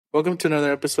Welcome to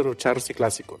another episode of Charros y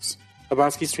Clásicos, a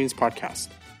Basque Streams podcast.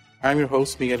 I'm your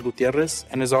host, Miguel Gutierrez,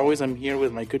 and as always, I'm here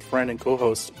with my good friend and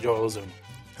co-host, Joel Ozuna.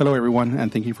 Hello, everyone,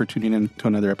 and thank you for tuning in to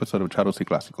another episode of Charros y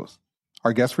Clásicos.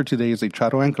 Our guest for today is a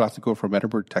Charo and Clásico from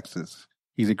Edinburg, Texas.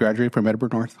 He's a graduate from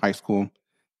Edinburg North High School.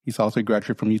 He's also a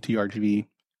graduate from UTRGV.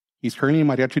 He's currently a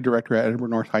Mariachi director at Edinburg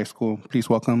North High School. Please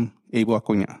welcome Abel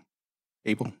Acuña.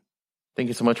 Abel. Thank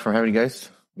you so much for having me, guys.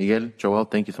 Miguel, Joel,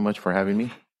 thank you so much for having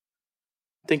me.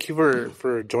 Thank you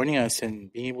for joining us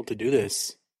and being able to do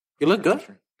this. You look good.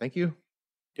 Thank you.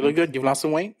 You look good. You've lost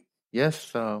some weight? Yes.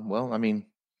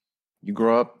 You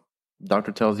grow up,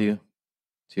 doctor tells you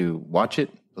to watch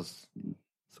it. That's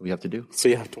what we have to do. So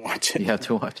you have to watch it. You have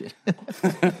to watch it. It's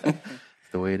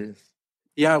the way it is.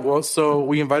 Yeah, well, so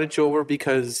we invited you over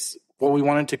because, we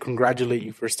wanted to congratulate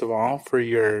you, first of all, for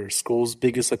your school's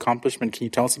biggest accomplishment. Can you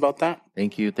tell us about that?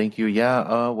 Thank you.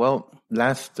 Yeah,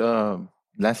 last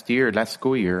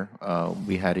school year,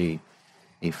 we had a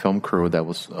film crew that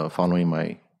was following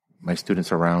my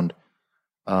students around,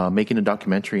 making a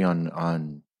documentary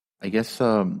on I guess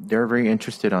they're very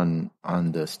interested on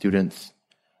the students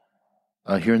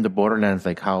here in the borderlands,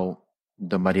 like how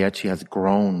the mariachi has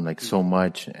grown like so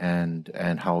much, and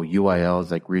how UIL is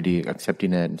like really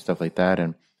accepting it and stuff like that.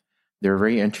 And they're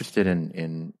very interested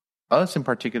in us in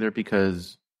particular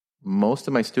because most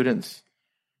of my students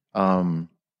don't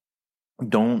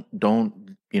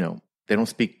they don't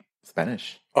speak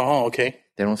Spanish. Oh, okay.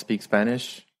 They don't speak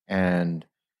Spanish, but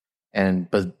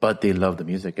they love the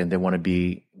music and they want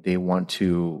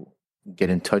to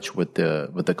get in touch with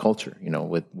the culture,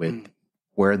 with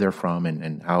where they're from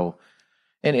and how.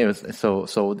 And it was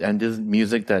and this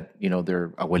music that their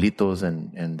abuelitos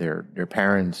and their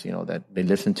parents that they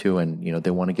listen to, and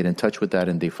they want to get in touch with that,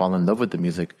 and they fall in love with the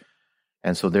music,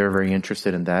 and so they're very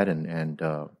interested in that,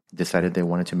 and decided they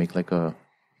wanted to make like a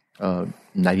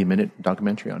 90-minute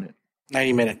documentary on it.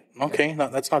 90-minute, okay, yeah. No,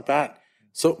 that's not bad.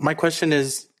 So my question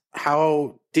is,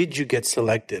 how did you get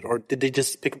selected, or did they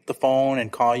just pick up the phone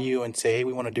and call you and say, "Hey,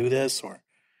 we want to do this," or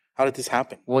how did this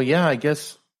happen? Well, yeah, I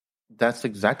guess. That's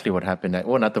exactly what happened.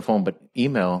 Not the phone, but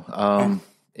email.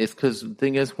 It's because the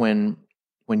thing is, when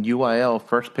UIL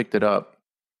first picked it up,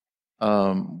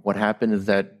 what happened is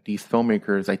that these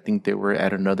filmmakers, I think they were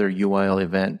at another UIL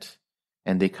event,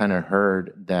 and they kind of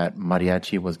heard that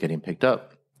mariachi was getting picked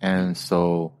up, and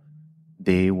so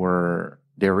they were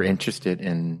interested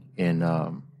in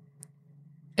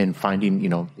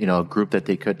finding a group that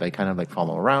they could like kind of like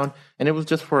follow around, and it was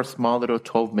just for a small little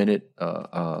 12-minute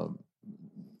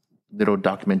little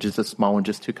document, just a small one,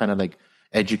 just to kind of like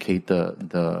educate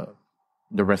the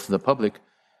rest of the public.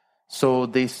 So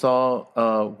they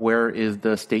saw where is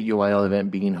the state UIL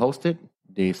event being hosted.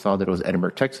 They saw that it was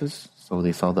Edinburg, Texas. So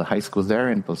they saw the high schools there,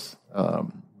 and plus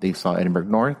they saw Edinburg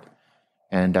North,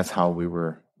 and that's how we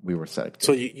were selected.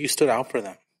 So you stood out for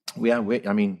them. Yeah,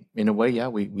 in a way, yeah,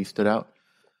 we stood out.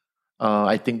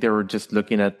 I think they were just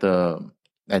looking at the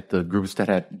groups that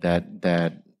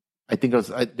had. I think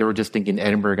they were just thinking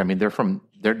Edinburg. I mean, they're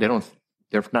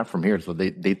not from here, so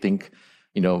they think,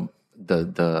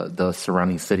 the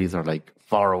surrounding cities are like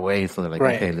far away. So they're like,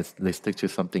 right. Okay, let's stick to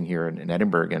something here in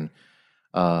Edinburg. And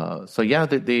so yeah,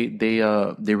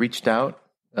 they reached out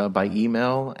by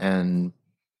email, and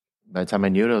by the time I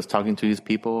knew it, I was talking to these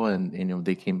people, and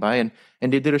they came by and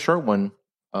they did a short one,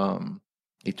 a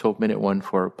 12-minute one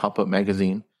for Pop-Up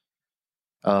Magazine,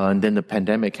 and then the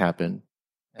pandemic happened.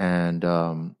 And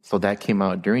so that came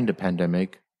out during the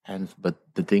pandemic, but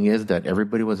the thing is that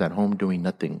everybody was at home doing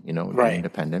nothing, during the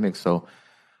pandemic. So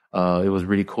it was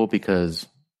really cool because,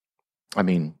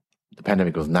 the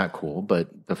pandemic was not cool, but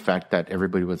the fact that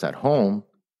everybody was at home,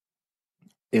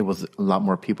 it was a lot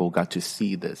more people got to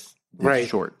see this right.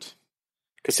 Short.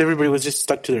 Because everybody was just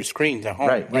stuck to their screens at home.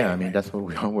 Right. Yeah. That's what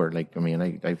we all were. Like,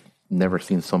 I've never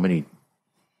seen so many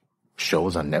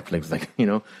shows on Netflix,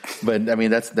 but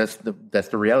that's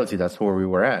the reality. That's where we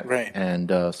were at. Right.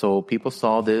 And so people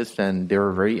saw this, and they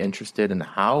were very interested in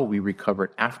how we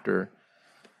recovered after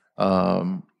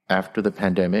the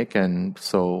pandemic. And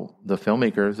so the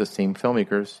same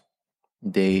filmmakers,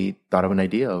 they thought of an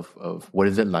idea of what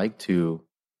is it like to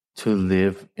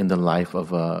live in the life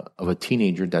of a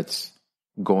teenager that's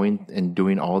going and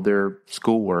doing all their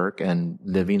schoolwork and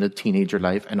living a teenager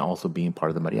life and also being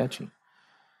part of the mariachi.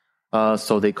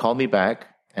 So they called me back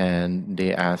and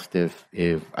they asked if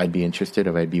I'd be interested,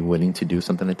 if I'd be willing to do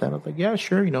something like that. I was like, yeah,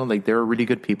 sure. They were really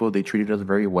good people. They treated us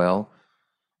very well.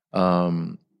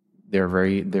 They're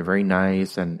very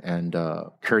nice and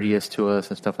courteous to us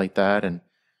and stuff like that. And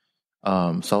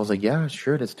so I was like, yeah,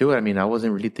 sure, let's do it. I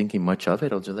wasn't really thinking much of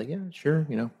it. I was just like, yeah, sure,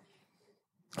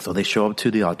 So they show up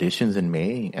to the auditions in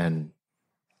May, and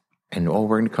we're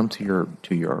going to come to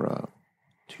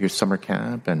your summer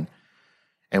camp, and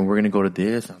we're going to go to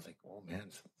this. And I was like, oh man,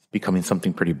 it's becoming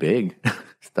something pretty big.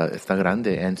 Está grande.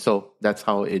 And so that's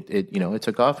how it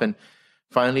took off. And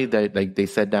finally, they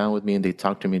sat down with me and they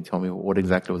talked to me and told me what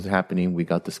exactly was happening. We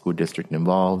got the school district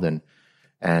involved, and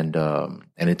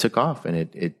it took off, and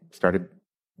it started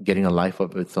getting a life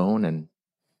of its own,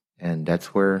 and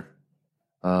that's where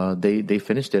they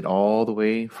finished it all the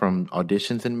way from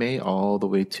auditions in May all the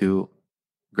way to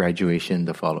graduation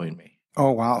the following May.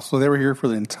 Oh wow! So they were here for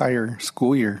the entire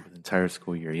school year. The entire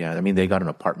school year, yeah. I mean, they got an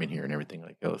apartment here and everything.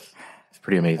 Like it's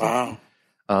pretty amazing. Wow.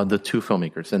 The two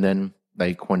filmmakers, and then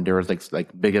like when there was like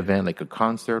big event, like a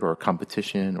concert or a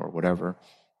competition or whatever,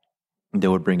 they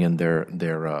would bring in their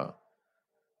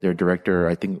director.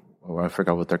 I think I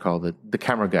forgot what they're called. The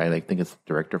camera guy. I think it's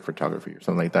director of photography or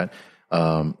something like that.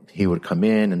 He would come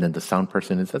in, and then the sound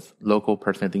person is this local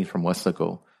person. I think he's from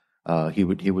Westaco. He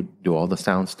would do all the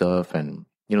sound stuff, and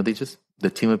the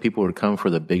team of people would come for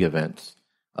the big events.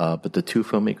 But the two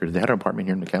filmmakers, they had an apartment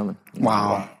here in McAllen.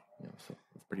 Wow. So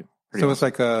it's pretty So awesome. it's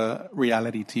like a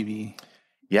reality TV.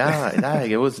 Yeah,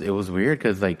 it was weird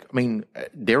because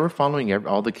they were following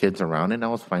all the kids around, and I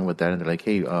was fine with that. And they're like,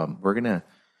 "Hey, we're gonna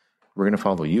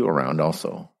follow you around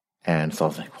also." And so I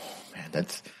was like, "Oh man,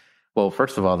 that's." Well,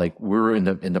 first of all, we were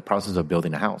in the process of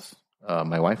building a house,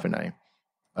 my wife and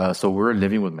I. So we were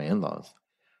living with my in-laws.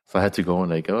 So I had to go and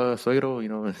suegro,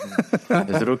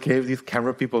 is it okay if these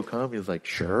camera people come? He's like,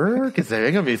 sure, because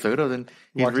they're gonna be suegro. Then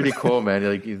he's really cool, man.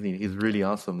 He's really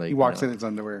awesome. He walks in his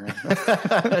underwear.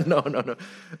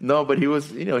 No, but he was,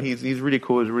 he's really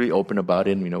cool. He's really open about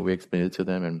it. And, we explained it to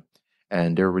them,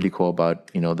 and they're really cool about,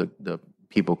 the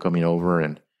people coming over,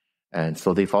 and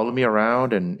so they followed me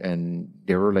around, and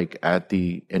they were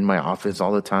in my office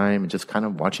all the time, and just kind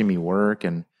of watching me work,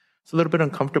 and it's a little bit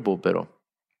uncomfortable, but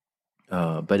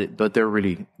they're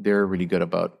really good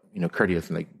about courteous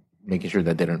and making sure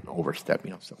that they don't overstep,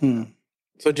 So.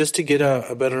 So just to get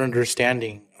a better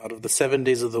understanding, out of the 7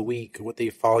 days of the week, would they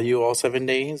follow you all 7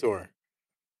 days, or?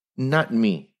 Not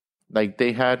me.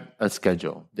 They had a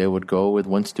schedule. They would go with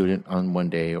one student on one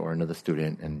day or another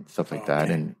student and stuff like that.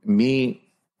 And me,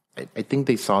 I think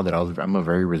they saw that I'm a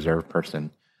very reserved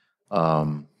person.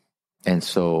 And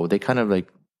so they kind of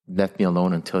left me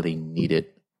alone until they needed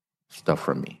stuff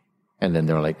from me. And then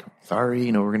they're like,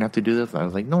 sorry, we're going to have to do this. And I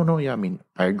was like, no, yeah,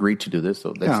 I agreed to do this,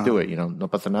 so let's do it, no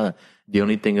pasa nada. The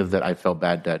only thing is that I felt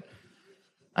bad that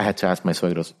I had to ask my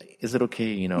suegros, is it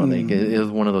okay? It was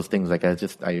one of those things, I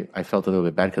felt a little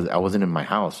bit bad because I wasn't in my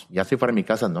house. Ya si fuera mi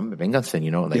casa, no me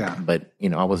vénganse, but,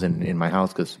 I wasn't in my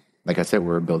house because, like I said, we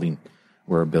were building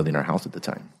our house at the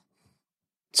time.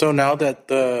 So now that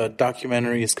the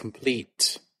documentary is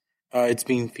complete, it's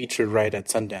being featured right at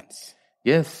Sundance.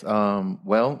 Yes.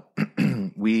 Well,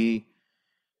 we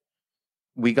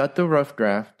got the rough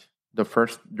draft, the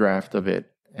first draft of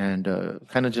it, and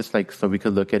kind of just so we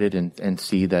could look at it and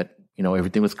see that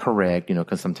everything was correct.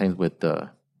 Because sometimes with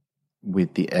the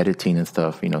editing and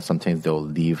stuff, sometimes they'll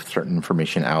leave certain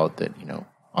information out that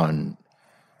on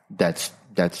that's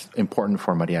important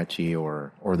for mariachi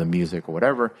or the music or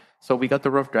whatever. So we got the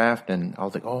rough draft, and I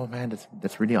was like, oh man,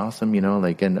 that's really awesome,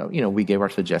 and we gave our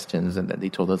suggestions, and then they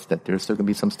told us that there's still gonna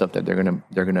be some stuff that they're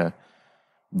gonna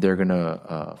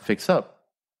fix up,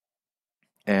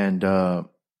 and that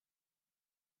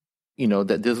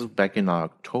this was back in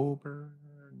October,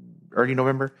 early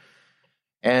November.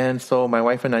 And so my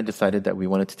wife and I decided that we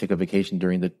wanted to take a vacation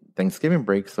during the Thanksgiving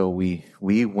break. So we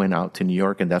went out to New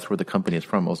York, and that's where the company is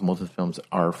from. Osmosis Films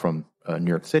are from New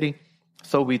York City.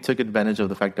 So we took advantage of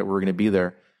the fact that we were going to be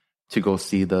there to go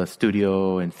see the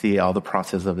studio and see all the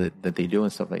process of it that they do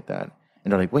and stuff like that.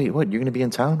 And they're like, wait, what? You're going to be in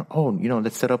town? Oh,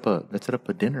 let's set up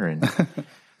a dinner. And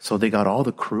so they got all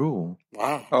the crew.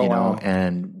 Wow. Wow.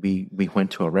 And we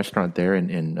went to a restaurant there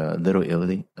in Little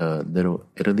Italy.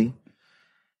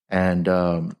 And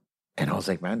I was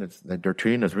like, man, they're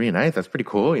treating us really nice. That's pretty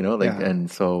cool, And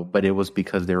so, but it was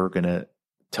because they were gonna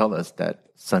tell us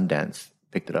that Sundance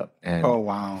picked it up. And oh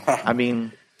wow!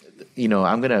 I'm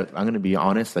gonna be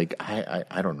honest.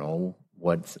 I don't know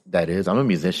what that is. I'm a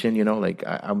musician,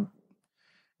 I'm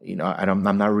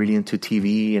not really into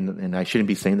TV, and I shouldn't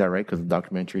be saying that, right? Because the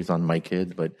documentary is on my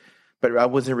kids, but I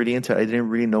wasn't really into it. I didn't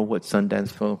really know what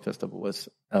Sundance Film Festival was.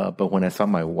 But when I saw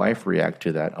my wife react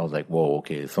to that, I was like, whoa,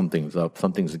 okay, something's up.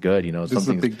 Something's good. This is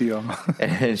a big deal.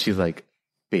 And she's like,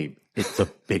 babe, it's a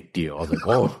big deal. I was like,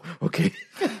 whoa, okay.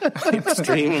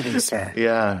 Extremely, sir.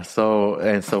 Yeah.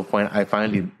 So when I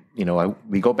finally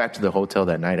we go back to the hotel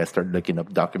that night. I started looking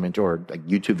up documentary or like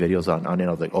YouTube videos on it.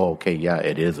 I was like, oh, okay, yeah,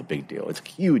 it is a big deal. It's a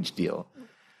huge deal.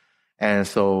 And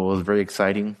so it was very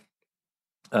exciting.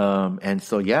 And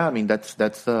so, yeah, I mean, that's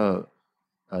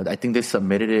I think they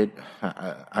submitted it.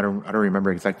 I don't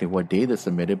remember exactly what day they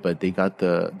submitted, but they got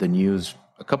the news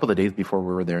a couple of days before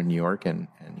we were there in New York, and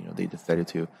they decided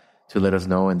to let us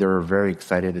know, and they were very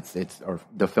excited.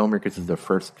 The filmmakers is the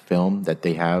first film that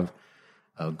they have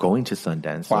going to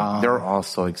Sundance. So wow. They're all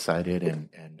so excited, and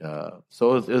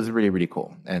so it was really, really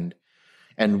cool. And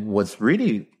what's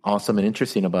really awesome and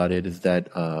interesting about it is that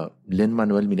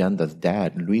Lin-Manuel Miranda's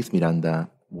dad, Luis Miranda,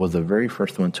 was the very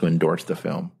first one to endorse the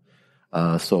film.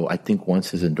 So I think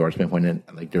once his endorsement went in,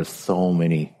 like there's so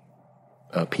many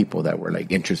people that were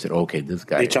like interested. Okay, this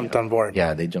guy. They jumped on board.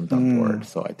 Yeah, they jumped on board.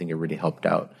 So I think it really helped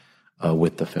out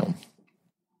with the film.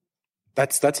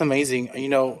 That's amazing.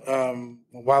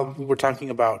 While we were talking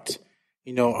about,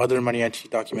 other mariachi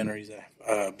documentaries that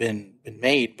have been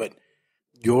made, but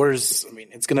yours, I mean,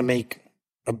 it's going to make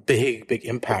a big, big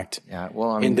impact. Yeah,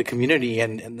 well, I mean, in the community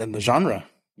and the genre.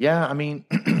 Yeah, I mean,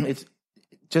 it's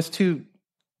just to.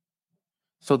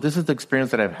 So this is the experience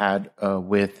that I've had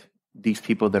with these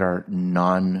people that are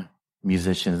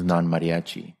non-musicians,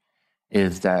 non-mariachi,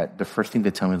 is that the first thing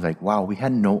they tell me is like, wow, we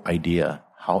had no idea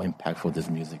how impactful this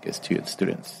music is to its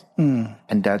students. And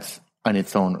that's on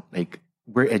its own, like,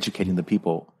 we're educating the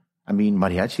people. I mean,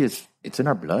 mariachi it's in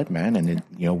our blood, man. And,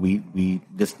 we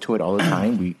listen to it all the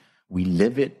time. We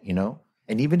live it,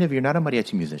 And even if you're not a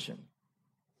mariachi musician,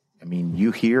 I mean,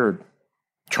 you hear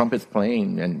trumpets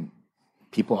playing and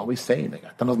people always say, like,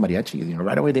 "Están los mariachis,"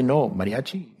 right away they know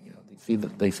mariachi.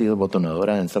 They see the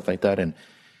botonadora and stuff like that,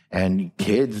 and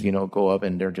kids, go up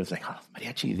and they're just like, "Oh,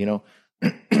 mariachis,"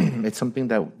 It's something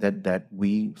that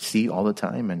we see all the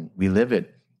time and we live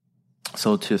it.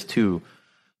 So just to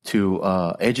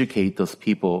educate those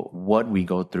people what we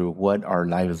go through, what our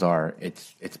lives are,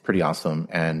 it's pretty awesome,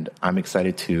 and I'm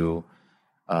excited to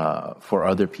for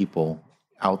other people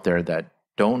out there that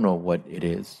don't know what it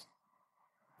is,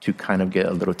 to kind of get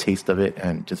a little taste of it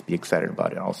and just be excited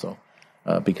about it also,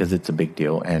 because it's a big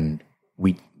deal. And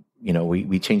we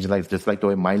change lives just like the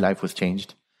way my life was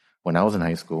changed when I was in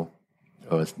high school.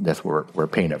 That's where we're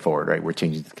paying it forward, right? We're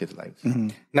changing these kids' lives. Mm-hmm.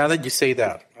 Now that you say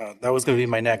that, that was going to be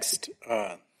my next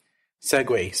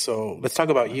segue. So let's talk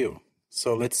about you.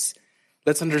 So let's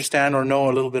understand or know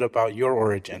a little bit about your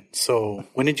origin. So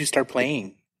when did you start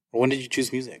playing, or when did you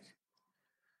choose music?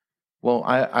 Well,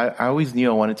 I always knew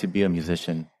I wanted to be a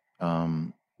musician.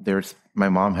 My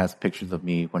mom has pictures of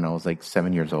me when I was like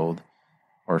 7 years old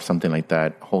or something like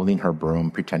that, holding her broom,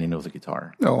 pretending it was a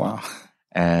guitar. Oh, wow.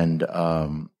 And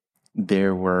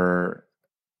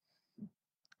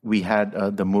we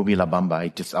had the movie La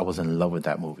Bamba. I was in love with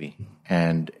that movie.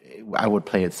 And I would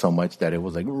play it so much that it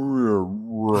was like,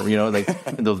 like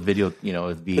in those videos,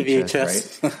 it's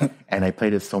VHS, right? And I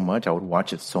played it so much, I would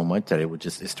watch it so much that it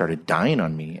started dying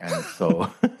on me. And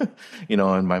so,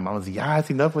 and my mom was like, yeah, it's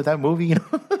enough with that movie,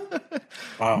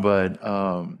 Wow.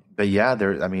 But yeah,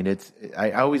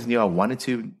 I always knew I wanted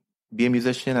to be a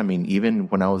musician. I mean, even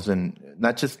when I was in,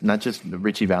 not just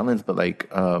Richie Valens, but like,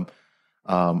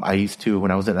 I used to,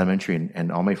 when I was in elementary,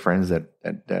 and all my friends that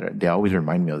they always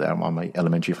remind me of that, all my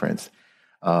elementary friends.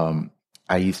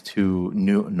 I used to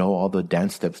know all the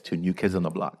dance steps to New Kids on the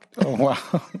Block. Oh, wow.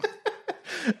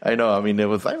 I know. I mean,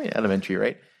 elementary,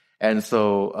 right? And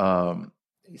so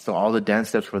all the dance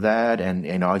steps for that.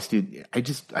 And, I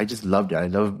just loved it. I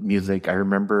love music. I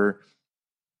remember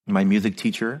my music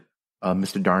teacher,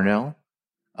 Mr. Darnell,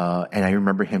 and I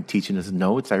remember him teaching us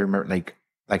notes. I remember,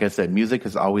 like I said, music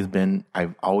has always been,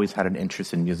 I've always had an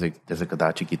interest in music desde que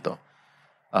estaba chiquito.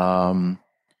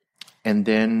 And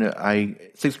then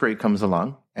sixth grade comes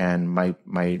along, and my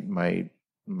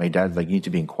dad's like, you need to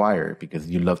be in choir because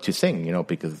you love to sing,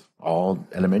 because all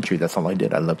elementary, that's all I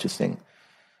did. I love to sing.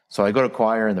 So I go to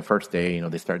choir, and the first day,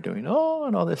 they start doing, oh,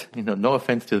 and all this, no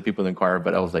offense to the people in choir,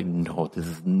 but I was like, no, this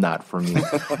is not for me.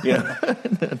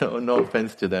 No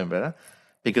offense to them, but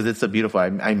because it's a beautiful,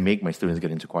 I make my students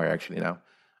get into choir actually now.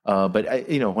 But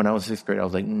when I was sixth grade, I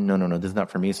was like, no, this is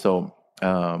not for me. So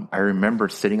I remember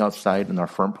sitting outside on our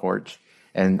front porch,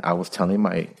 and I was telling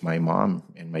my mom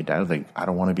and my dad, I was like, I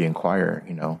don't want to be in choir,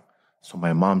 So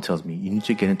my mom tells me, you need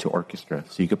to get into orchestra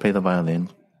so you can play the violin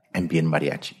and be in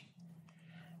mariachi.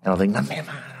 And I was like, no, man,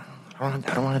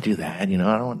 I don't want to do that. I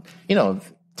don't want,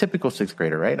 typical sixth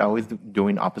grader, right? Always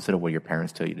doing opposite of what your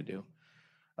parents tell you to do.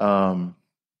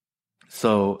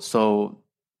 So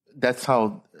that's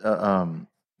how,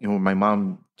 my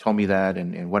mom told me that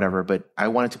and whatever, but I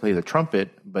wanted to play the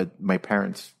trumpet, but my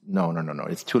parents, no,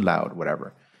 it's too loud,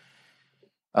 whatever.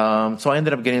 So I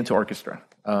ended up getting into orchestra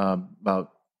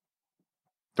about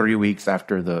 3 weeks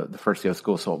after the first day of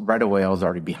school. So right away I was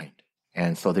already behind,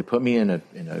 and so they put me in a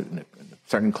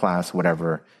certain class,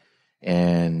 whatever.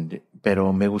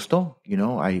 Pero me gustó,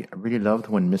 I really loved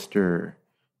when Mr.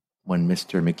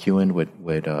 McEwen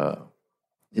would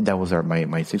that was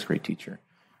my sixth grade teacher.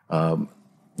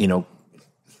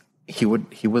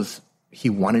 He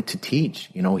wanted to teach,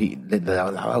 le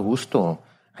daba gusto.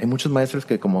 Hay muchos maestros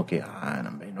que como que,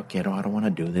 no quiero, I don't want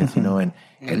to do this, and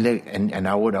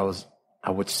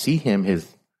I would see him,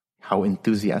 how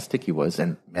enthusiastic he was,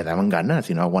 and me daban ganas,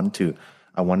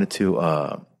 I wanted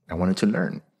to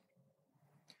learn.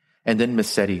 And then Miss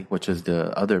Seti, which is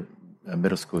the other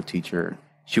middle school teacher,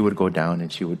 she would go down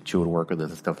and she would work with us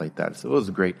and stuff like that. So it was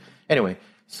great. Anyway,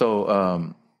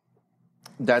 so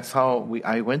that's how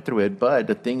I went through it. But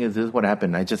the thing is, this is what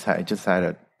happened. I just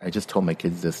told my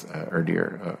kids this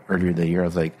earlier the year. I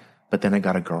was like, but then I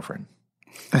got a girlfriend,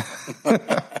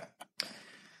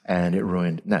 and it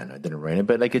ruined. No, it didn't ruin it.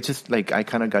 But like, it just like I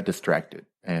kind of got distracted,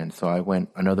 and so I went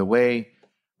another way.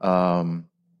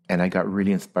 And I got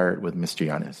really inspired with Mr.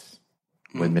 Yanis.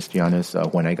 With Mr. Yanis,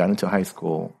 when I got into high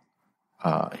school,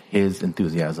 his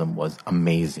enthusiasm was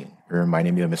amazing. It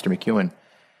reminded me of Mr. McEwen.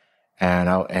 And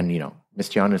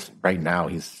Mr. Yanis right now,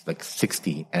 he's like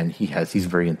 60, and he's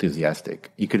very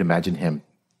enthusiastic. You could imagine him,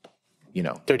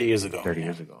 30 years ago. 30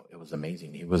 years ago. It was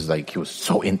amazing. He was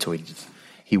so into it.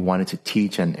 He wanted to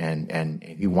teach and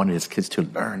he wanted his kids to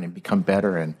learn and become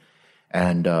better.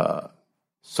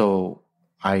 So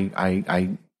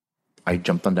I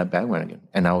jumped on that bandwagon,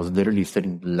 and I was literally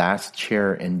sitting last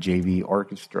chair in JV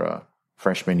orchestra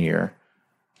freshman year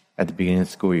at the beginning of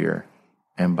the school year.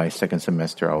 And by second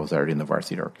semester, I was already in the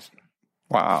varsity orchestra.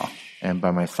 Wow. And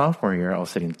by my sophomore year, I was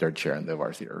sitting third chair in the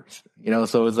varsity orchestra.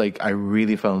 So it was like, I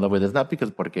really fell in love with it. It's not because,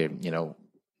 me quiero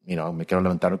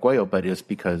levantar el cuello, but it's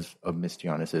because of Mr.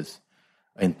 Yanis's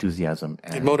enthusiasm.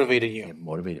 And it motivated you. It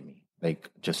motivated me. Like,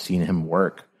 just seeing him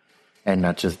work. And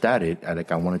not just that,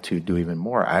 I wanted to do even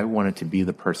more. I wanted to be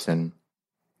the person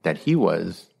that he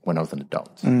was when I was an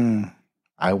adult.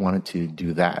 I wanted to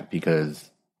do that because,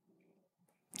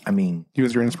 he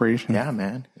was your inspiration. Yeah,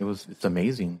 man. It's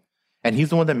amazing. And he's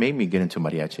the one that made me get into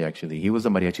mariachi, actually. He was a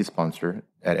mariachi sponsor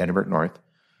at Edinburg North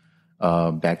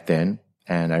back then.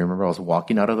 And I remember I was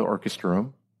walking out of the orchestra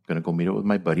room, going to go meet up with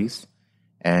my buddies.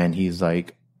 And he's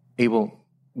like, Abel,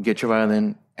 get your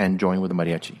violin and join with the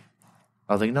mariachi.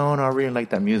 I was like, no, I really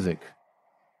like that music.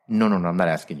 No, I'm not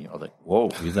asking you. I was like, whoa,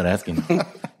 he's not asking me.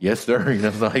 Yes,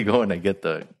 sir. So I go and I get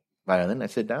the violin. I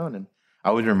sit down, and I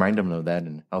always remind him of that.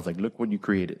 And I was like, look what you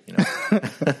created.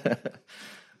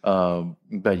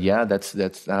 But yeah,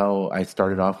 that's how I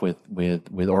started off with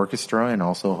orchestra, and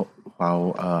also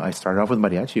how I started off with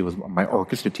mariachi. It was my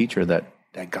orchestra teacher that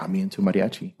got me into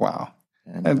mariachi. Wow.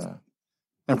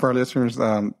 And for our listeners,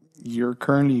 you're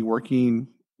currently working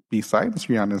beside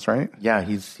Mr. Yanis, right? Yeah,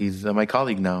 he's my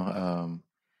colleague now.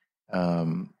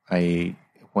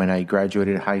 When I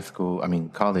graduated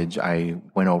college, I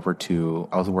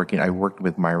worked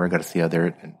with Myra Garcia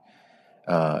there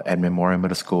at Memorial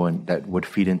Middle School, and that would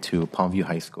feed into Palmview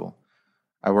High School.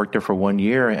 I worked there for 1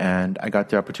 year, and I got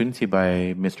the opportunity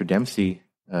by Mr. Dempsey,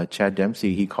 Chad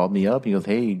Dempsey. He called me up. He goes,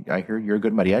 "Hey, I hear you're a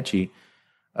good mariachi."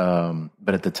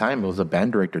 But at the time, it was a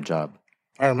band director job.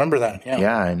 I remember that. Yeah.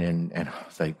 Yeah, and I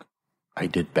was like, I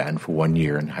did band for 1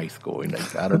 year in high school, and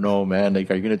like, I don't know, man.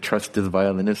 Like, are you gonna trust this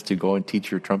violinist to go and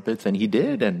teach your trumpets? And he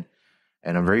did, and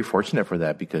I'm very fortunate for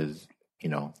that because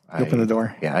he opened the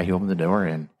door. Yeah, he opened the door,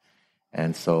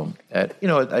 and so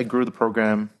I grew the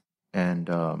program, and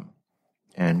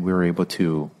we were able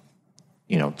to,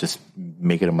 just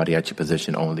make it a mariachi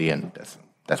position only, and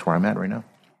that's where I'm at right now.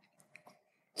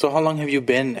 So how long have you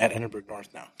been at Edinburg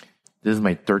North now? This is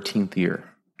my 13th year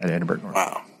at Edinburg North.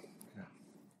 Wow.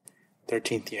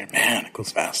 13th year. Man, it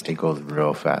goes fast. It goes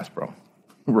real fast, bro.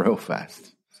 Real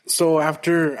fast. So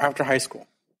after high school,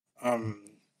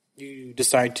 you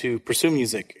decide to pursue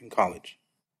music in college,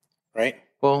 right?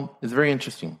 Well, it's very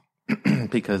interesting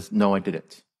because no, I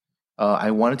didn't. I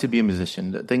wanted to be a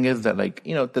musician. The thing is that,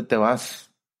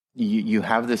 you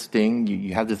have this thing,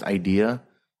 you have this idea,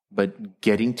 but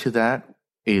getting to that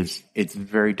it's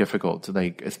very difficult.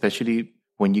 Especially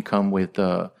when you come with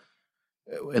the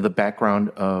background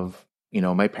of,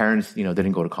 my parents,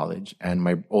 didn't go to college, and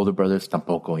my older brothers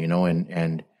tampoco,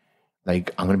 and I'm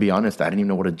going to be honest, I didn't even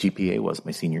know what a GPA was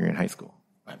my senior year in high school.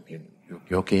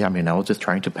 You're okay. I was just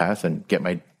trying to pass and get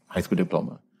my high school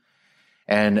diploma.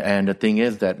 And the thing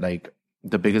is that,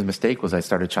 the biggest mistake was I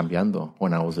started chambeando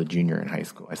when I was a junior in high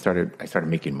school. I started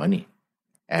making money.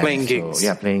 And playing gigs.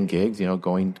 Yeah, playing gigs,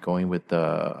 going with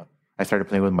I I started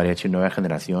playing with Mariachi Nueva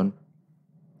Generación.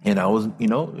 And I was,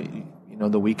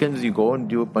 the weekends you go and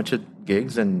do a bunch of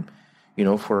gigs, and,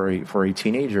 for a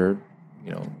teenager,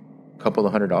 a couple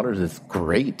of $100 is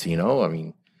great, I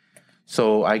mean,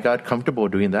 so I got comfortable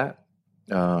doing that.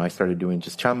 I started doing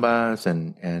just chambas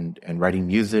and writing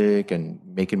music and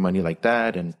making money like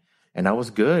that. And I was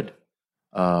good.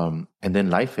 And then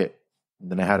life hit.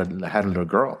 And then I had a little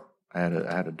girl. I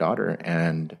had a daughter,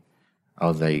 and I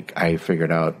was like, I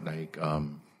figured out like,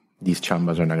 these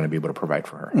chambas are not going to be able to provide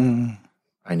for her.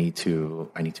 I need to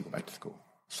go back to school.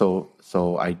 So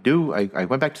I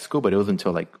went back to school, but it was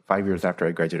until like 5 years after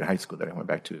I graduated high school that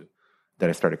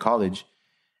I started college,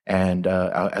 and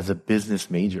as a business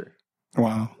major.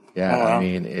 Wow. Yeah. Oh, wow. I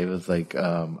mean, it was like,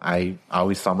 I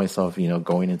always saw myself,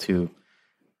 going into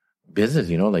business,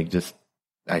 like just,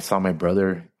 I saw my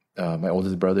brother, my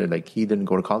oldest brother, like he didn't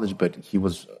go to college, but he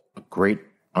was a great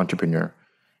entrepreneur.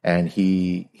 And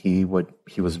he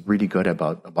was really good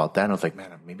about that. And I was like, man,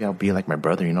 maybe I'll be like my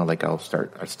brother, like I'll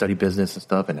study business and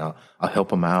stuff, and I'll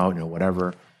help him out,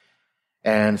 whatever.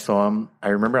 And so I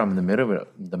remember I'm in the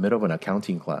middle of an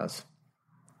accounting class,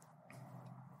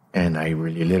 and I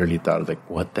really literally thought, I was like,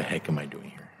 what the heck am I doing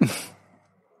here?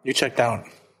 You checked out.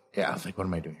 Yeah, I was like, what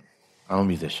am I doing here? I'm a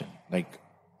musician. Like,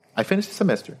 I finished the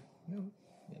semester,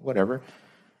 whatever.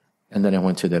 And then I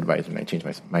went to the advisor, and I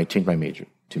changed my major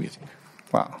to music.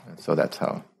 Wow. And so that's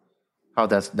how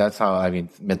I mean,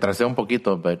 me tracé un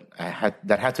poquito, but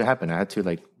that had to happen. I had to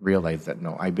like realize that,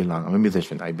 no, I'm a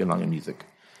musician. I belong in music.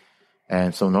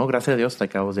 And so, no, gracias a Dios,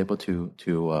 like I was able to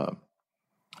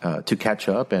catch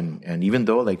up. And even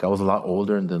though like I was a lot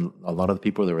older than a lot of the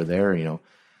people that were there,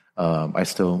 I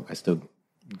still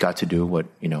got to do what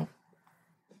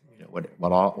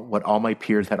all my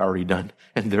peers had already done,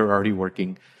 and they're already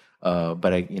working.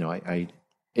 But I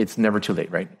it's never too late,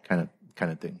 right?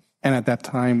 Kind of thing. And at that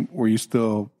time, were you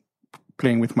still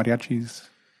playing with mariachis?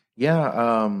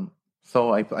 Yeah.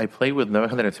 So I played with Nueva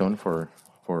Generación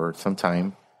for some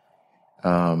time.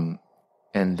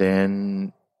 And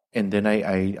then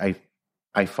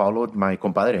I followed my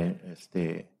compadre,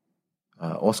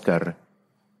 Oscar.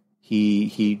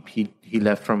 He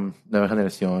left from Nueva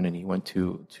Generación, and he went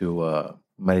to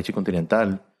Mariachi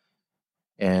Continental.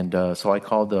 And so I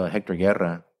called Hector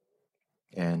Guerra,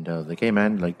 and like, hey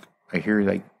man, like I hear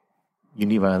like you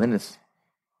need violinists.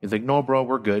 He's like, no, bro,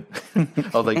 we're good. I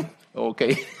was like,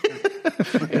 okay.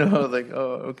 I was like,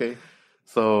 oh, okay.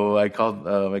 So I called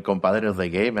my compadre. I was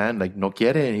like, hey man, like no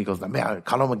quiere. And he goes, man,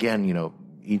 call him again. You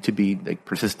need to be like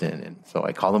persistent. And so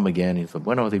I called him again. He said,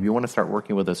 bueno, if you want to start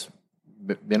working with us,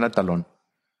 ven a Talón.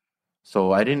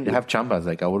 So I didn't have chambas.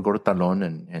 Like I would go to Talón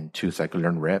and choose so I could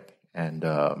learn rep. And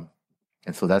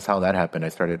so that's how that happened. I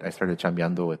started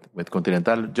chambeando with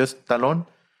Continental, just Talón,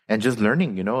 and just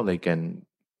learning, and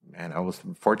I was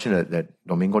fortunate that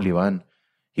Domingo Livan,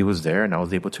 he was there, and I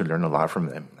was able to learn a lot from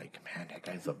them. Like, man, that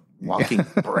guy's a walking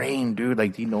brain, dude.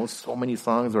 Like, he knows so many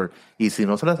songs, or y si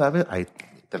no se la sabe,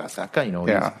 te la saca,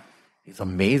 Yeah. He's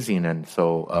amazing. And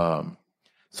so,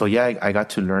 yeah, I got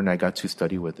to learn. I got to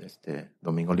study with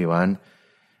Domingo Livan.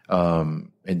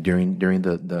 And during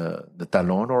the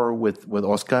Talón, or with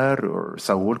Oscar or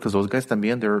Saúl, because those guys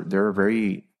también, they're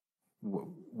very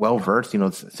well versed, se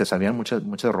sabían muchas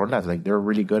rolas, like they're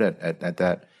really good at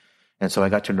that. And so I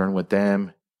got to learn with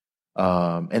them.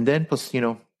 And then, pues,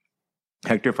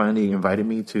 Hector finally invited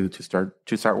me to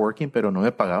start working, pero no me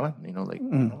pagaban,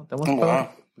 that was wow.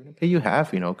 We're gonna pay you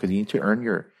half, because you need to earn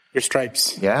your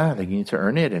stripes. Yeah, like you need to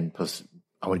earn it, and plus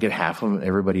I would get half of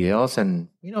everybody else, and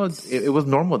it was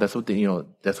normal. That's what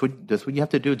that's what you have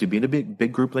to do to be in a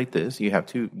big group like this. You have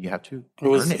to.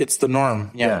 It's the norm.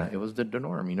 Yeah, it was the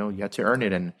norm. You had to earn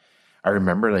it, and I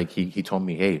remember like he told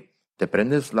me, hey, te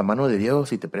prendes la mano de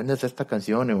Dios y te prendes esta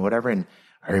canción and whatever. And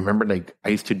I remember like I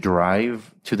used to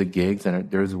drive to the gigs,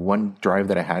 and there was one drive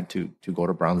that I had to go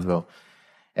to Brownsville,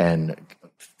 and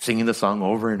singing the song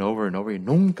over and over and over. Y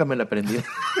nunca me la aprendí.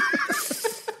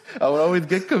 I would always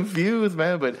get confused,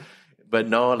 man. But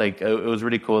no, like it was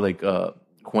really cool. Like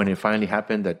when it finally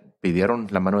happened, that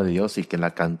pidieron la mano de Dios y que la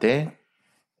canté,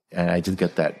 and I just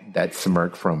get that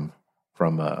smirk from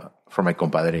my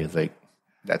compadre. It's like,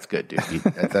 that's good, dude.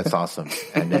 That's awesome.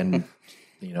 And then,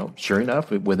 sure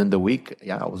enough, within the week,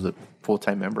 I was a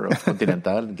full-time member of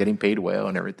Continental, getting paid well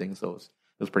and everything. So it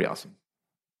was pretty awesome.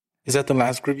 Is that the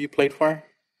last group you played for?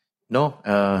 No.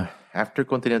 After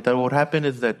Continental, what happened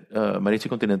is that Mariachi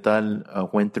Continental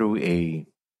went through I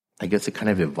guess it kind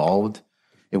of evolved.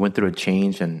 It went through a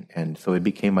change, and so it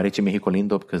became Mariachi Mexico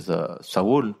Lindo because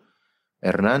Saúl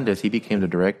Hernandez, he became the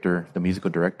musical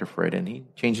director for it, and he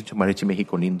changed it to Mariachi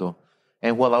Mexico Lindo.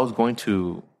 And while I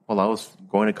while I was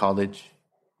going to college,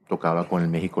 tocaba con el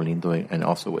México Lindo and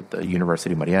also with the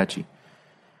University Mariachi.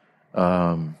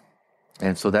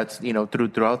 And so that's,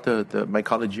 throughout my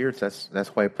college years,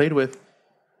 that's why I played with.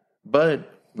 But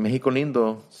México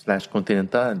Lindo /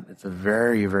 Continental, it's a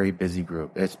very, very busy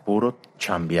group. It's puro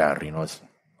chambear, it's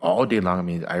all day long. I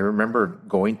mean, I remember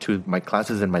going to my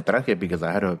classes in my traje because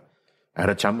I had a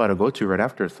chamba to go to right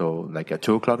after. So like at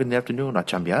 2:00 in the afternoon, a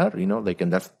chambear,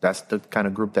 and that's the kind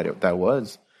of group that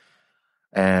was.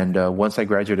 And once I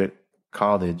graduated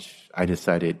college, I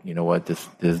decided, you know what, this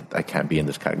I can't be in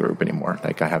this kind of group anymore.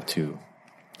 Like I have to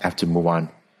move on.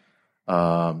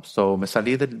 So me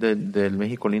salí del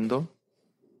México Lindo,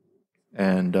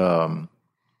 and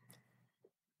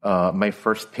my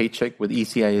first paycheck with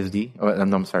ECISD,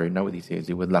 no, I'm sorry, not with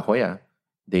ECISD, with La Jolla,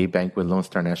 they bank with Lone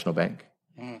Star National Bank.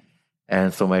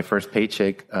 And so my first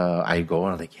paycheck, I go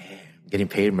and I'm like, yeah, I'm getting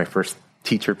paid my first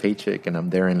teacher paycheck, and I'm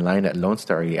there in line at Lone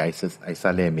Star. I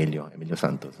sale Emilio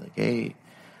Santos. Like, hey,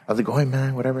 how's it going,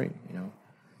 man? Whatever,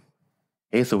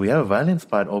 Hey, so we have a violin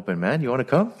spot open, man. You want to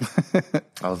come?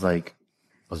 I was like,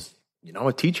 I'm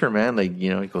a teacher, man. Like, he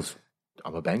goes,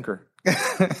 I'm a banker.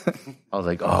 I was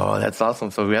like, oh, that's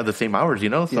awesome. So we have the same hours,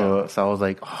 So I was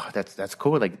like, oh, that's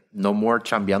cool. Like, no more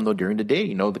chambeando during the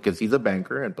day, because he's a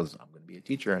banker and I'm going to be a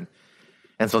teacher.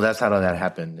 And so that's how that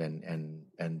happened. And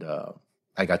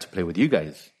I got to play with you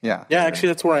guys. Yeah. Yeah, actually,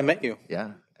 that's where I met you.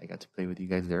 Yeah, I got to play with you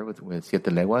guys there with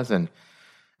Siete Leguas. And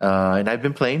I've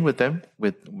been playing with them,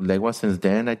 with Legua since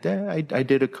then. I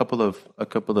did a couple of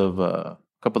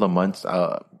months.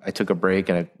 I took a break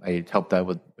and I helped out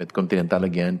with Continental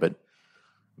again, but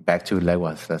back to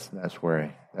Leguas. That's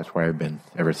where I've been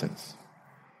ever since.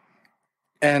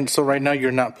 And so right now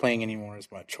you're not playing anymore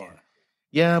as much, or?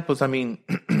 Yeah, plus I mean,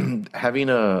 having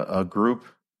a group,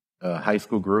 a high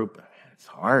school group, it's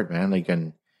hard, man. Like,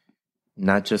 and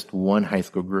not just one high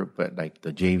school group, but like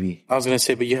the JV. I was going to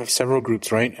say, but you have several groups,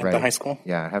 right, at the high school?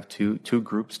 Yeah, I have two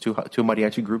groups, two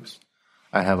mariachi groups.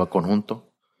 I have a conjunto.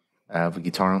 I have a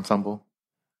guitar ensemble.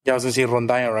 Yeah, I was going to say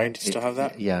rondalla, right? Do you still have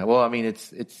that? Yeah, well, I mean,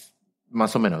 it's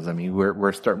más o menos. I mean,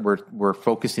 we're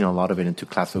focusing a lot of it into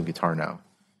classical guitar now,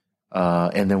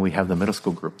 and then we have the middle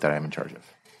school group that I'm in charge of.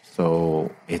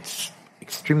 So it's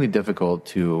extremely difficult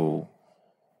to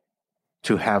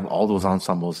have all those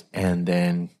ensembles and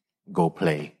then go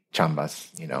play chambas,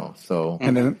 So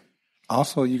and then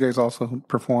also you guys also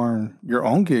perform your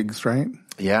own gigs, right?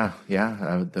 Yeah.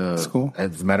 That's cool.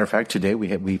 As a matter of fact, today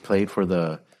we played for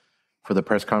the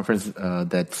press conference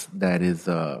that is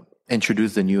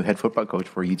introduced the new head football coach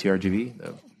for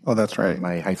UTRGV. Oh, that's right.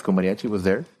 My high school mariachi was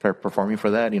there performing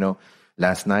for that.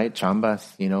 Last night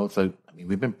chambas. So I mean,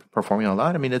 we've been performing a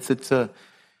lot. I mean, I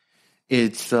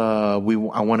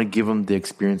want to give them the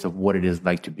experience of what it is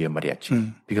like to be a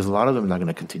mariachi, because a lot of them are not going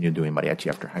to continue doing mariachi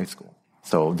after high school.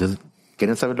 So just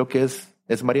quieren saber lo que es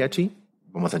mariachi,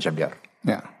 vamos a chambear.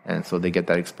 Yeah. And so they get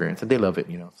that experience and they love it,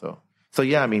 So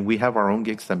yeah, I mean, we have our own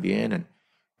gigs también, and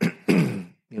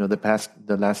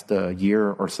the last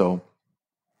year or so,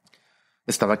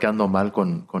 estaba quedando mal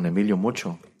con Emilio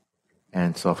mucho.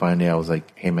 And so finally I was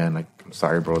like, hey man, like, I'm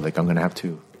sorry, bro, like I'm gonna have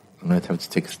to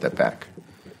take a step back.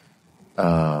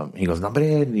 He goes, no, but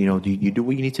you do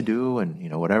what you need to do,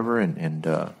 and whatever, and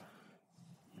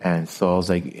so I was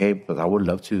like, hey, but I would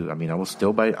love to. I mean, I'll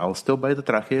still buy the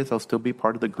trajes. I'll still be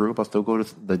part of the group. I'll still go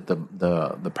to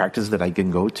the practices that I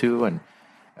can go to, and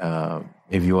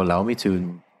if you allow me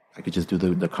to, I could just do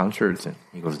the concerts. And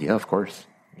he goes, yeah, of course.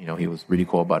 He was really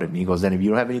cool about it. And he goes, then if you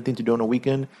don't have anything to do on a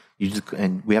weekend,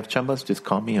 and we have chambas, just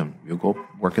call me and you'll go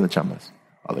work in the chambas.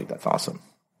 I was like, that's awesome.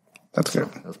 That's good.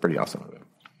 That's pretty awesome of it.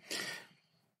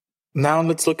 Now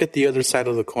let's look at the other side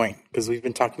of the coin, because we've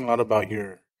been talking a lot about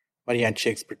your mariachi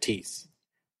expertise.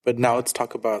 But now let's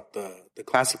talk about the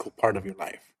classical part of your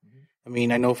life. I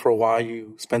mean, I know for a while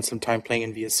you spent some time playing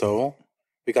in VSO.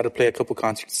 We got to play a couple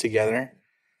concerts together.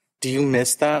 Do you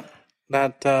miss that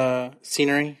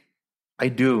scenery? I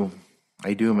do,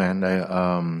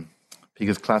 man.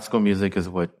 Because classical music is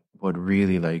what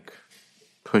really like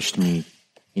pushed me.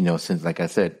 Since, like I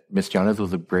said, Mr. Yanes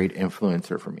was a great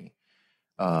influencer for me.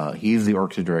 He's the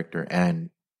orchestra director,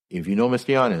 and if you know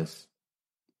Mr. Yanes,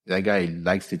 that guy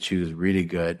likes to choose really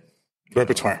good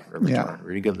repertoire,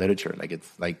 really good literature. Like,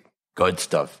 it's like good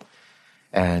stuff.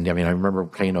 And I mean, I remember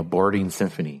playing a boarding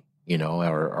symphony,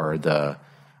 or the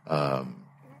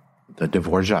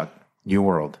Dvorak New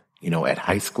World, at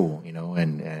high school,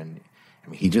 and I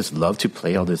mean, he just loved to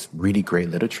play all this really great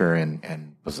literature,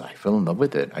 and I fell in love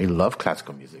with it. I love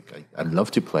classical music. I love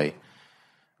to play.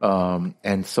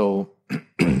 And so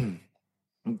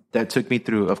that took me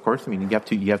through, of course, I mean, you have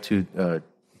to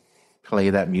play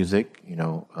that music,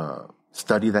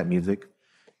 study that music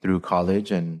through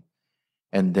college, and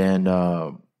then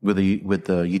with the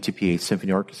UTPA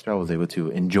Symphony Orchestra, I was able to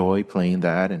enjoy playing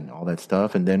that and all that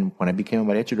stuff. And then when I became a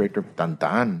mariachi director,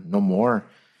 no more.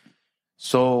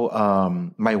 So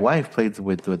my wife played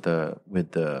with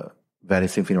the Valley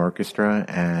Symphony Orchestra,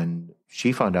 and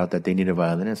she found out that they needed a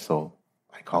violinist. So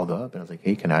I called up and I was like,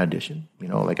 "Hey, can I audition? I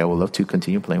would love to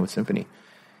continue playing with symphony."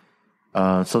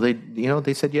 So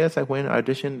they said yes. I went,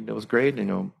 auditioned. It was great.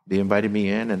 They invited me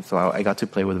in, and so I got to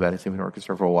play with the Valley Symphony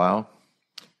Orchestra for a while.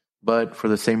 But for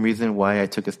the same reason why I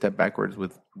took a step backwards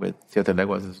with Siete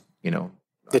Leguas is,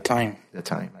 the time.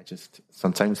 I just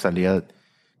sometimes salía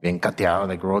bien cateado,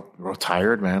 like real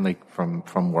tired, man, like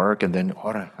from work, and then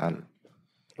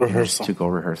Rehearsal. To go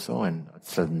rehearsal, and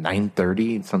it's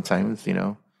 9:30 sometimes.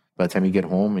 By the time you get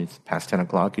home, it's past 10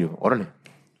 o'clock. You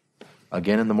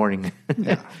again in the morning.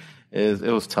 Yeah. It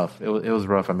was tough. It was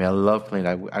rough. I mean, I love playing.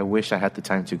 I wish I had the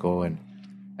time to go and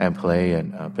play,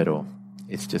 but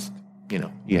it's just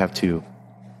you have to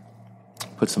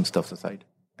put some stuff aside.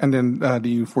 And then, do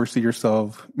you foresee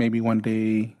yourself maybe one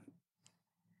day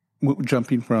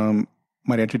jumping from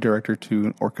mariachi director to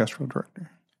an orchestral director?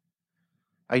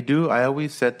 I do. I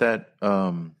always said that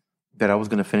that I was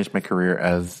going to finish my career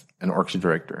as an orchestra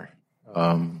director.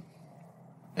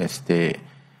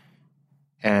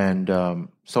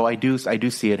 So I do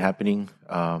see it happening.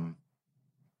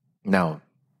 Now,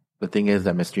 the thing is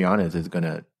that Mr. Yanes is going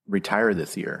to retire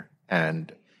this year.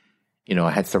 And,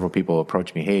 I had several people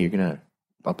approach me, "Hey, you're going to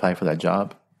apply for that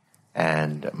job?"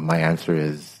 And my answer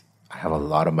is, I have a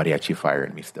lot of mariachi fire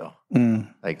in me still.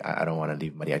 Like, I don't want to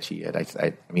leave mariachi yet.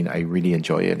 I mean, I really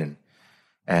enjoy it.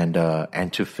 And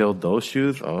to fill those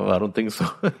shoes, I don't think so.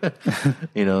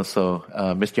 So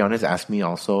Mr. Yanes asked me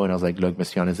also, and I was like, "Look,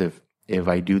 Mr. Yanes, if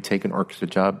I do take an orchestra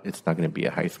job, it's not going to be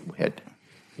a high school head.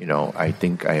 I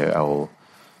think I will,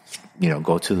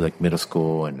 go to like middle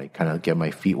school and like kind of get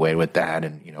my feet wet with that,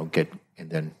 and and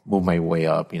then move my way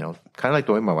up. Kind of like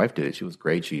the way my wife did it. She was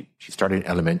great. She started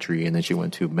elementary, and then she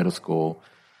went to middle school,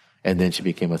 and then she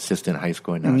became assistant in high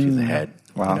school, and now she's a head.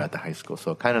 Wow. At the high school.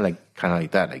 So kind of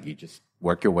like that. Like you just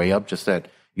work your way up, just that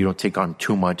you don't take on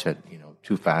too much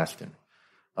too fast, and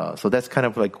so that's kind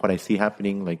of like what I see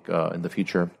happening. Like in the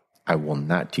future. I will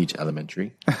not teach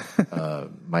elementary.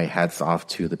 My hat's off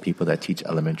to the people that teach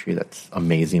elementary. That's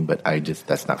amazing, but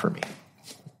that's not for me.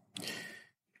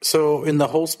 So in the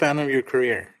whole span of your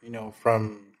career,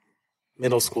 from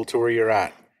middle school to where you're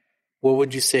at, what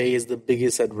would you say is the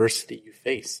biggest adversity you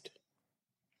faced?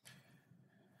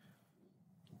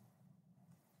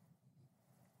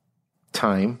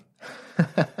 Time.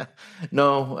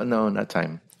 No, not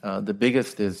time. The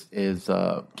biggest is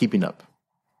keeping up.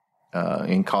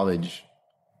 In college,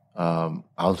 I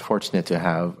was fortunate to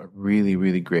have a really,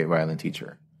 really great violin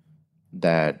teacher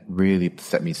that really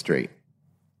set me straight.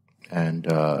 And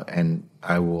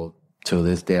I will, to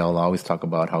this day, I'll always talk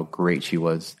about how great she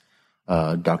was.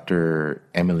 Dr.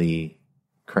 Emily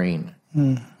Crane.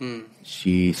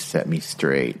 She set me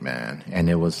straight, man. And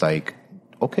it was like,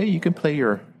 okay, you can play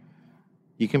your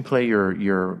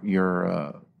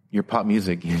pop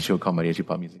music. She'll call mariachi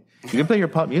pop music. You can play your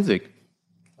pop music.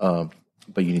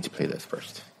 But you need to play this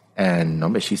first. And no,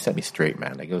 but she set me straight,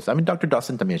 man. Like Dr.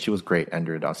 Dawson, she was great.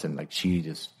 Andrea Dawson, like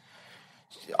she's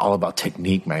all about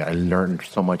technique, man. I learned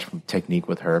so much from technique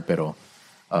with her. But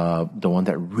the one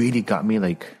that really got me,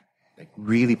 like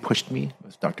really pushed me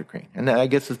was Dr. Crane. And I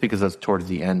guess it's because that's towards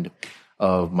the end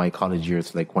of my college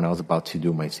years, like when I was about to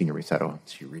do my senior recital,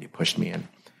 she really pushed me in.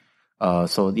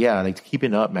 So yeah, like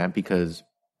keeping up, man, because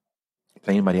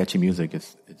playing mariachi music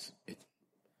it's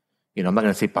I'm not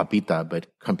going to say papita, but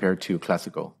compared to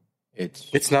classical,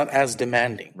 it's not as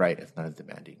demanding. Right. It's not as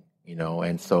demanding,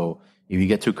 and so if you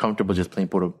get too comfortable just playing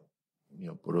puro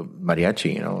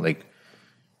mariachi, like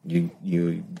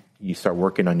you start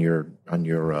working on your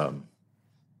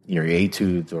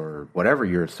etudes or whatever,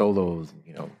 your solos,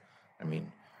 I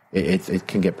mean, it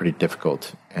can get pretty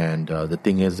difficult. And the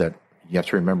thing is that you have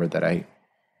to remember that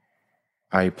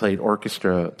I played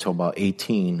orchestra till about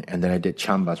 18, and then I did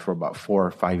chambas for about 4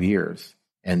 or 5 years,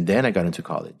 and then I got into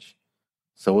college.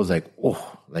 So it was like,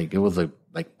 it was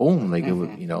like boom, like it was,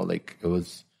 it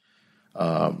was.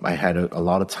 I had a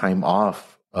lot of time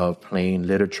off of playing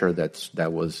literature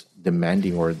that was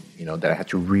demanding, or that I had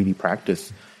to really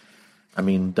practice. I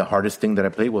mean, the hardest thing that I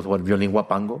played was violin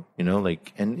huapango,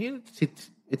 and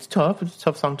it's tough. It's a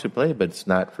tough song to play, but it's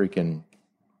not freaking,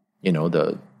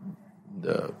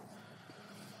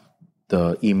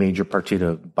 the E major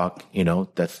partita Bach,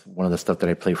 that's one of the stuff that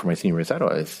I play for my senior recital.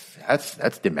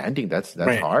 That's demanding. That's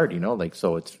right. Hard,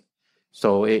 so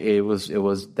So it was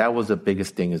that was the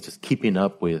biggest thing, is just keeping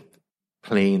up with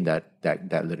playing that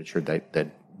literature,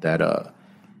 the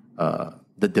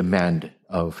demand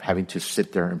of having to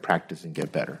sit there and practice and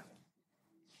get better.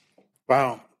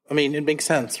 Wow. I mean, it makes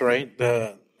sense, right?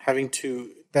 Having to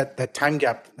that time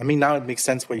gap. I mean, now it makes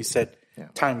sense what you said,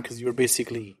 time, because you were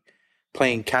basically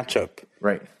playing catch up.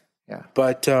 Right. Yeah.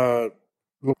 But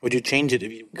would you change it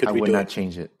if you could redo it? I would not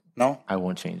change it. No? I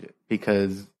won't change it,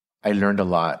 because I learned a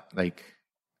lot. Like,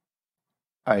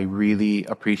 I really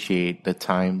appreciate the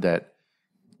time that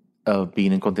of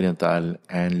being in Continental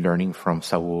and learning from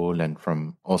Saul and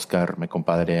from Oscar, my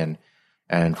compadre,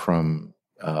 and from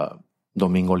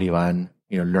Domingo Livan,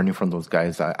 learning from those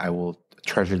guys. I will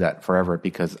treasure that forever,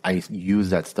 because I use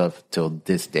that stuff till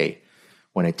this day.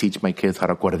 When I teach my kids how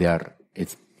to acordear,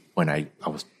 it's when I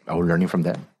was learning from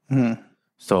them. Mm-hmm.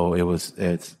 So I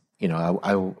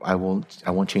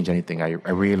won't change anything. I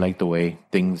really like the way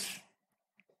things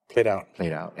played out.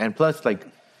 And plus, like,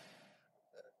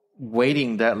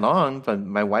 waiting that long, but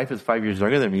my wife is 5 years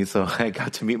younger than me, so I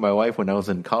got to meet my wife when I was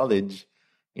in college.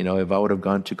 If I would have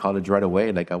gone to college right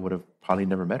away, like, I would have probably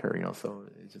never met her, so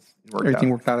it just worked Everything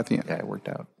out. worked out at the end. Yeah, it worked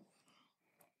out.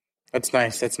 That's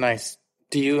nice.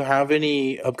 Do you have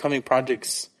any upcoming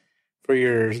projects for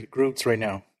your groups right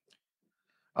now?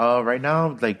 Right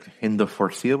now, like, in the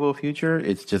foreseeable future,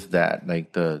 it's just that,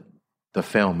 like, the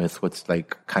film is what's,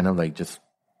 like, kind of like just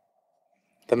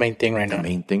the main thing right now. The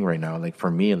main thing right now. Like, for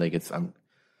me, like, I'm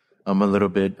a little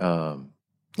bit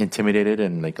intimidated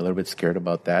and, like, a little bit scared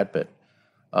about that, but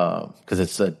because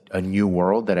it's a new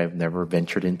world that I've never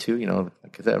ventured into.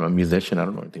 Like I said, I'm a musician. I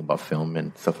don't know anything about film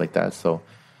and stuff like that. So,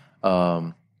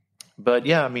 but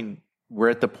yeah, I mean, we're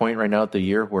at the point right now of the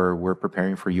year where we're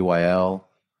preparing for UIL,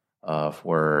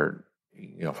 for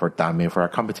TAME, for our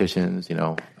competitions,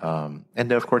 and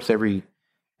then, of course, every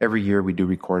year we do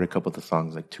record a couple of the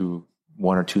songs, like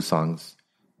one or two songs.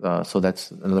 So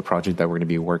that's another project that we're going to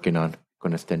be working on.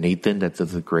 Nathan, that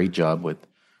does a great job with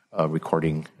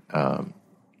recording.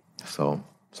 So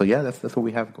yeah, that's what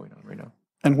we have going on right now.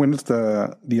 And when is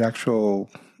the actual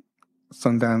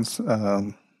Sundance?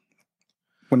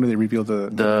 When do they reveal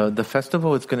the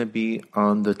festival? Is going to be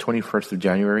on the 21st of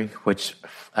January, which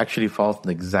actually falls on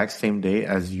the exact same day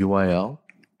as UIL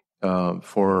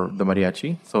for the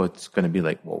Mariachi. So it's going to be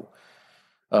like, whoa.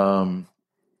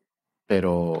 But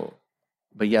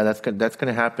yeah, that's going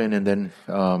to happen, and then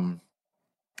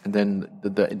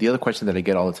the other question that I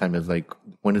get all the time is, like,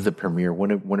 when is the premiere?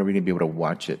 When are we going to be able to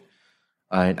watch it?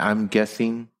 And I'm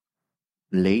guessing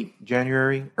late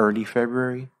January, early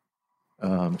February.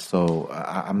 So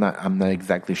I'm not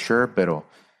exactly sure, but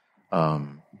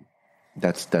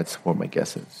that's what my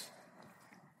guess is.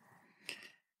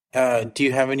 Do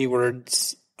you have any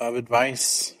words of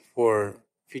advice for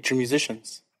future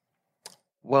musicians?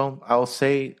 Well, I'll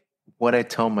say what I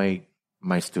tell my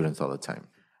students all the time.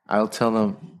 I'll tell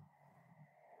them,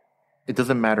 it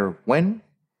doesn't matter when,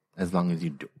 as long as you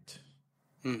do it.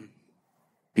 Mm.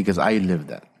 Because I lived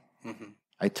that. Mm-hmm.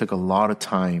 I took a lot of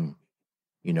time,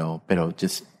 but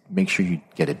just make sure you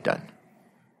get it done.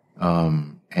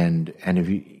 And if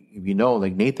you know,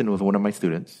 like, Nathan was one of my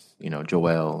students,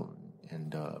 Joel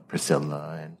and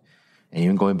Priscilla, and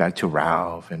even going back to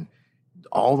Ralph and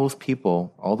all those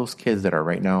people, all those kids that are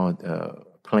right now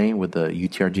playing with the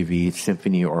UTRGV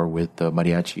Symphony or with the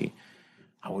Mariachi,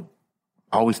 I would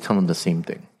always tell them the same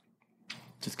thing.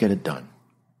 Just get it done.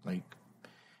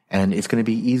 And it's going to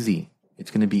be easy.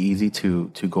 It's going to be easy to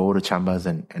go to chambas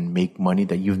and make money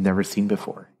that you've never seen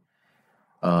before.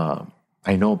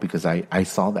 I know, because I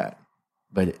saw that.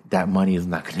 But that money is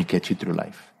not going to get you through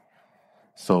life.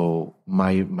 So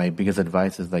my biggest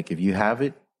advice is, like, if you have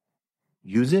it,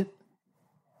 use it.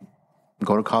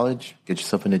 Go to college, get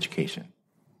yourself an education.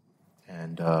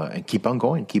 And keep on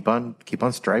going, keep on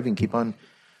striving, keep on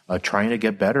trying to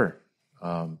get better,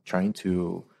 trying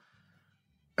to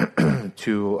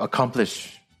to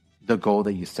accomplish the goal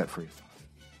that you set for yourself.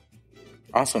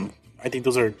 Awesome. I think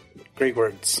those are great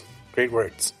words. Great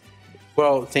words.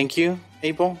 Well, thank you,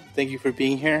 Abel. Thank you for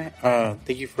being here.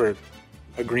 Thank you for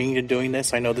agreeing to doing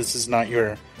this. I know this is not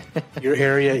your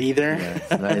area either.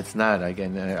 Yeah, it's not.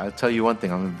 Again, I'll tell you one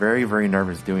thing. I'm very, very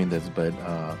nervous doing this, but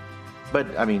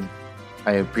I mean,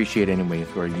 I appreciate anyway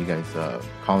for you guys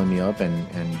calling me up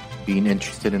and being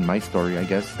interested in my story, I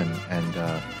guess, and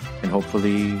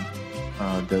hopefully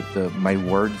my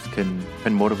words can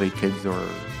motivate kids or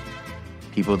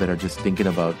people that are just thinking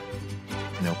about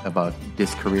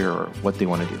this career or what they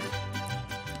want to do.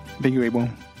 Thank you, Abel.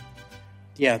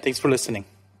 Yeah, thanks for listening.